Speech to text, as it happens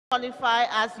qualify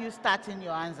as you starting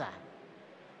your answer.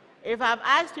 If I've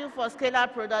asked you for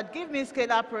scalar product, give me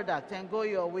scalar product and go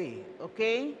your way,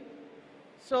 okay?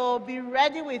 So be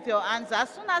ready with your answer.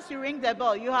 As soon as you ring the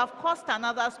bell, you have cost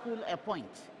another school a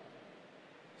point.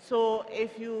 So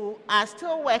if you are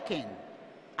still working,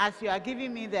 as you are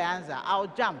giving me the answer, I'll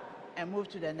jump and move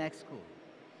to the next school.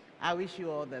 I wish you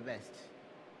all the best.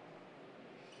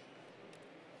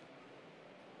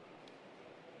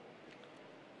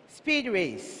 Speed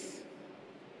race.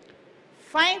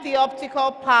 Find the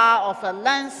optical power of a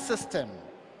lens system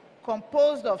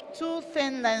composed of two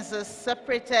thin lenses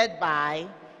separated by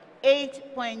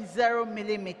 8.0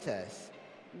 millimeters.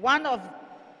 One of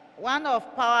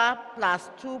power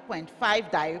plus 2.5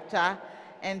 diopter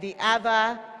and the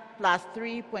other plus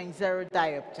 3.0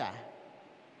 diopter.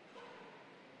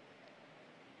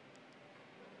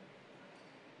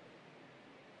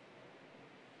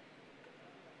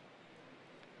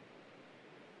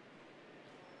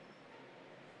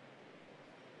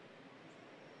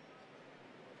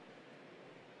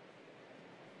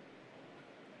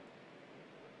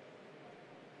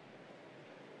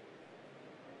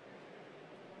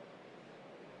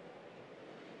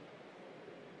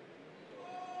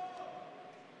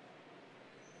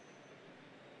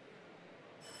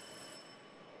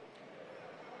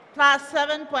 Plus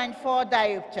 7.4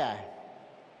 diopter.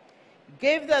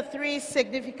 Give the three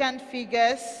significant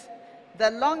figures the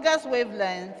longest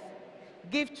wavelength.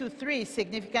 Give to three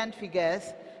significant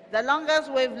figures the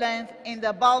longest wavelength in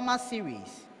the Balmer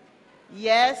series.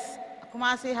 Yes,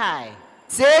 Kumasi High.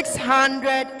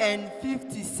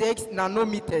 656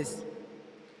 nanometers.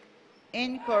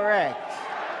 Incorrect.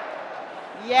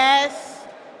 Yes,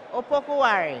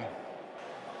 Opokuwari.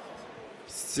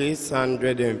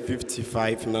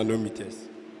 655 nanometers.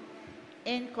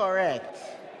 Incorrect.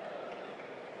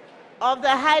 Of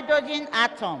the hydrogen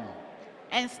atom,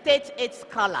 and state its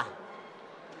color.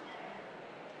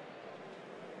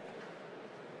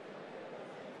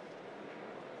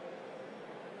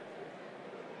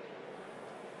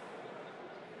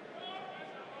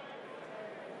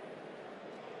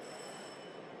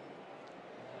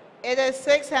 It is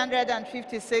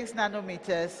 656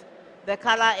 nanometers. The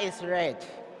color is red.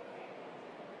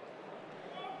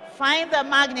 Find the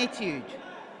magnitude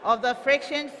of the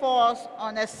friction force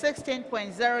on a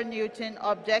 16.0 Newton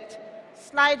object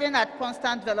sliding at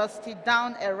constant velocity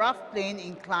down a rough plane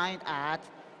inclined at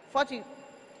 40.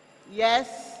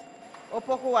 Yes,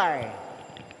 Opokuwari.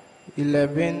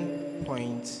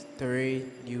 11.3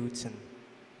 Newton.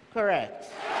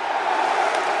 Correct.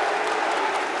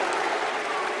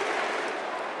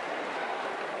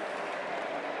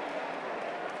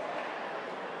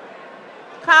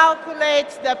 Calculate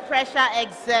the pressure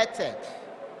exerted.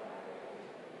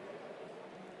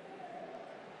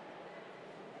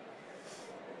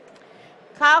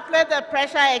 Calculate the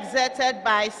pressure exerted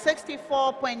by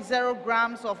 64.0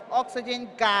 grams of oxygen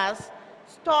gas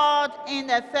stored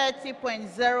in a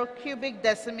 30.0 cubic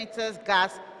decimeters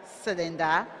gas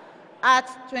cylinder at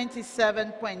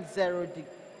 27.0 degrees.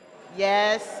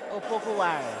 Yes,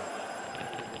 Opokuwari.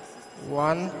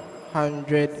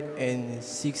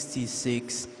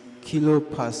 166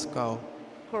 kilopascal.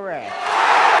 Correct.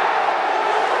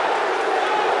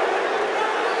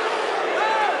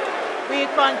 We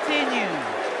continue.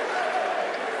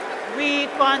 We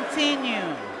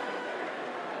continue.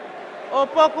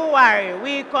 Opokuwari,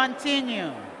 we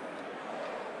continue.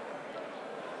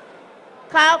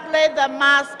 Calculate the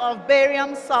mass of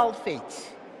barium sulfate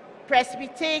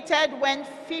precipitated when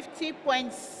 50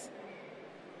 points.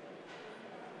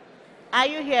 Are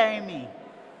you hearing me?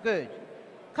 Good.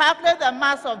 Calculate the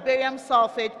mass of barium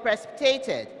sulfate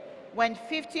precipitated when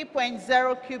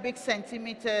 50.0 cubic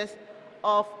centimeters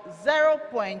of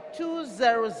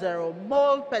 0.200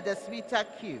 mole per decimeter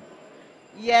cube.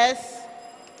 Yes,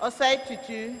 Osei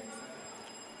Tutu.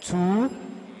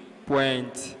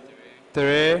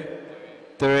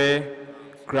 2.33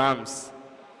 grams.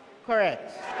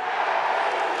 Correct.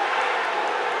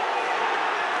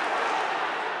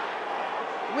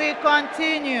 We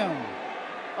continue.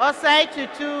 Osei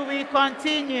Tutu, we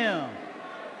continue.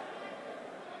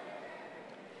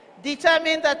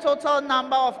 Determine the total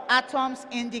number of atoms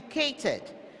indicated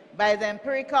by the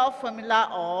empirical formula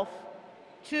of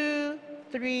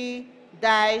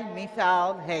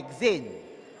 2,3-dimethylhexane.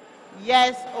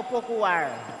 Yes,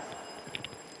 Opokuwari.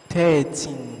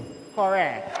 13.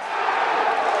 Correct.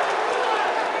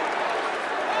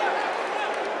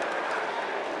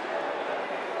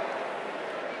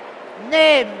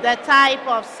 Name the type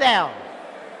of cell.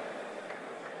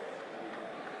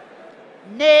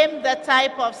 Name the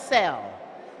type of cell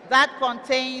that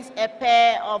contains a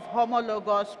pair of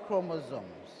homologous chromosomes?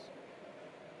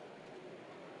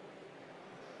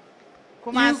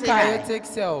 Kumasi High. Eukaryotic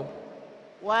cell.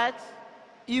 What?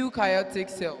 Eukaryotic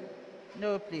cell.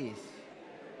 No, please.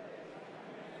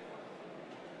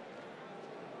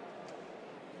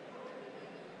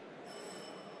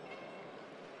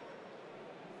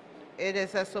 It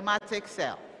is a somatic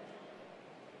cell.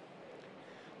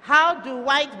 How do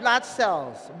white blood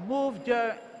cells move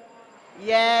during...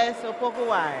 Yes,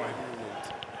 Opokuwari.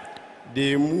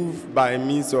 They move by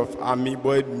means of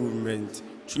amoeboid movement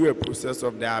through a process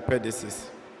of diapedesis.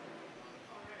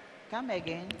 Come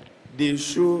again. They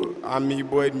show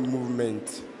amoeboid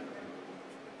movement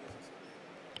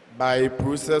by a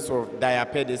process of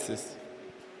diapedesis.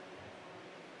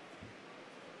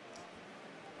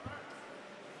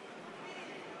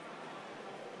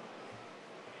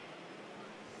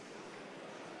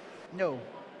 No.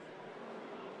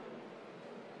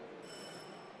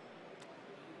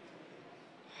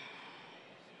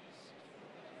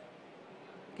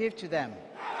 Give to them.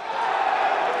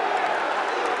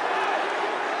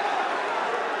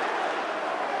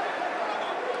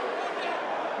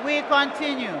 We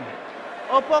continue.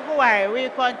 Opokuwari, we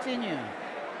continue.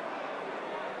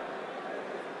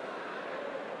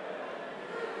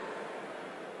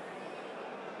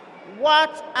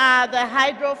 What are the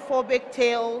hydrophobic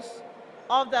tails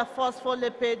of the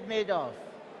phospholipid made of?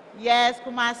 Yes,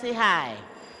 Kumasi High.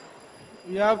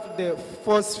 We have the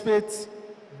phosphate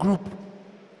group.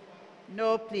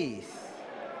 No, please.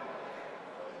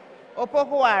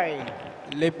 Opokuwari.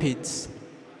 Lipids.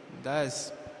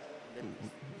 That's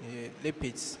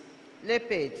lipids.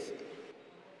 Lipids.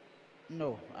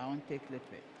 No, I won't take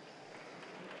lipids.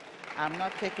 I'm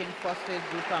not taking phosphate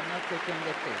group, I'm not taking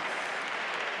lipids.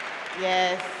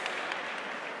 Yes.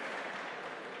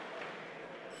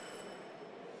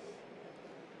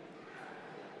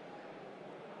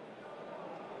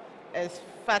 As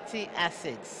fatty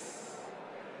acids.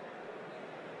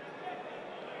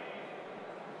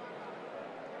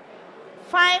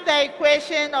 Find the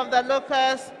equation of the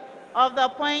locus of the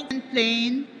point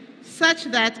plane such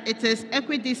that it is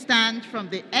equidistant from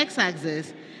the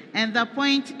x-axis and the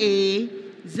point A,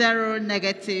 0,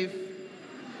 negative.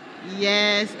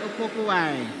 Yes,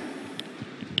 Opokuwari.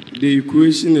 The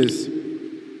equation is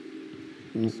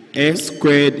x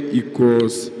squared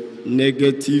equals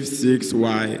negative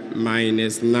 6y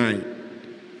minus 9.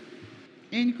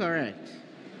 Incorrect.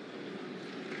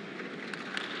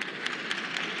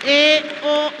 A,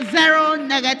 0,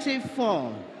 negative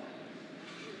 4.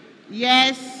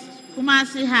 Yes,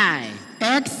 Kumasi High.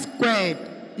 X squared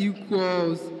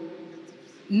equals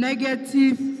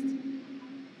negative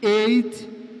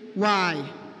 8y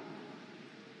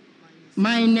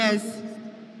minus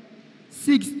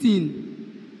 16.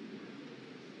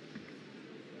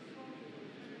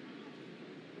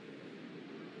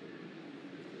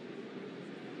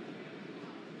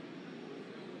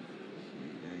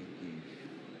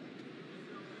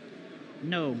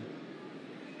 No.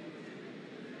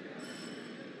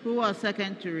 Who was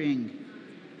second to ring?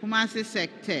 Kumasi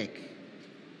Sectech.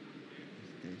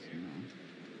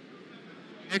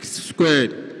 X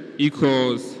squared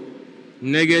equals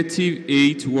negative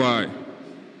 8y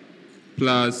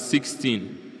plus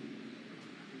 16.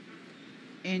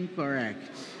 Incorrect.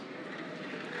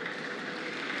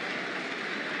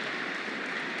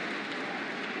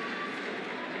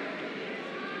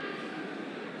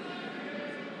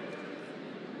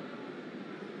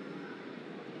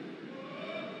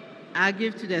 I'll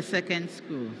give to the second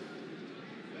school.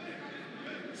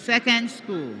 Second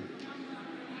school.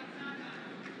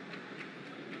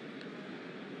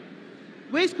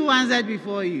 Which school answered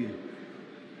before you?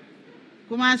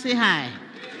 Kumasi High.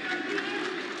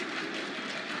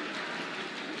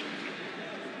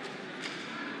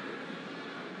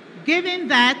 Given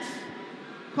that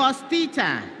cos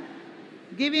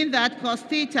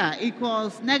theta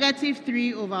equals negative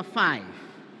 3 over 5,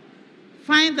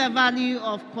 find the value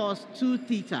of cos 2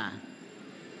 theta.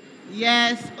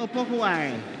 Yes,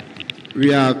 Opokuwari.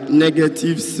 We have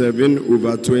negative 7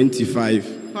 over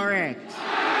 25. Correct.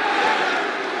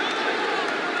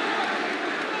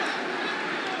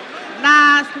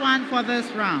 Last one for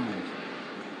this round.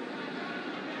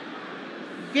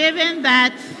 Given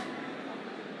that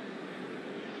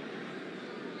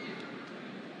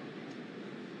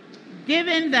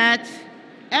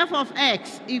f of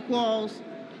x equals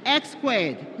x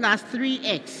squared plus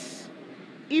 3x,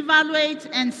 evaluate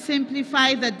and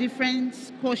simplify the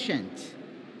difference quotient.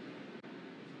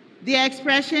 The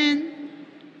expression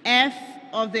f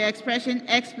of the expression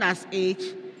x plus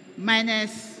h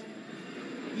minus,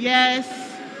 yes,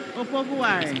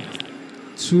 Opoguware.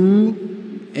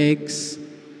 2x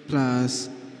plus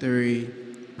 3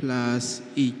 plus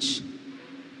each.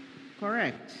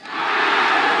 Correct.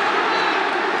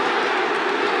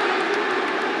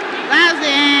 That's the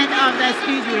end of the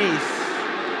speed race.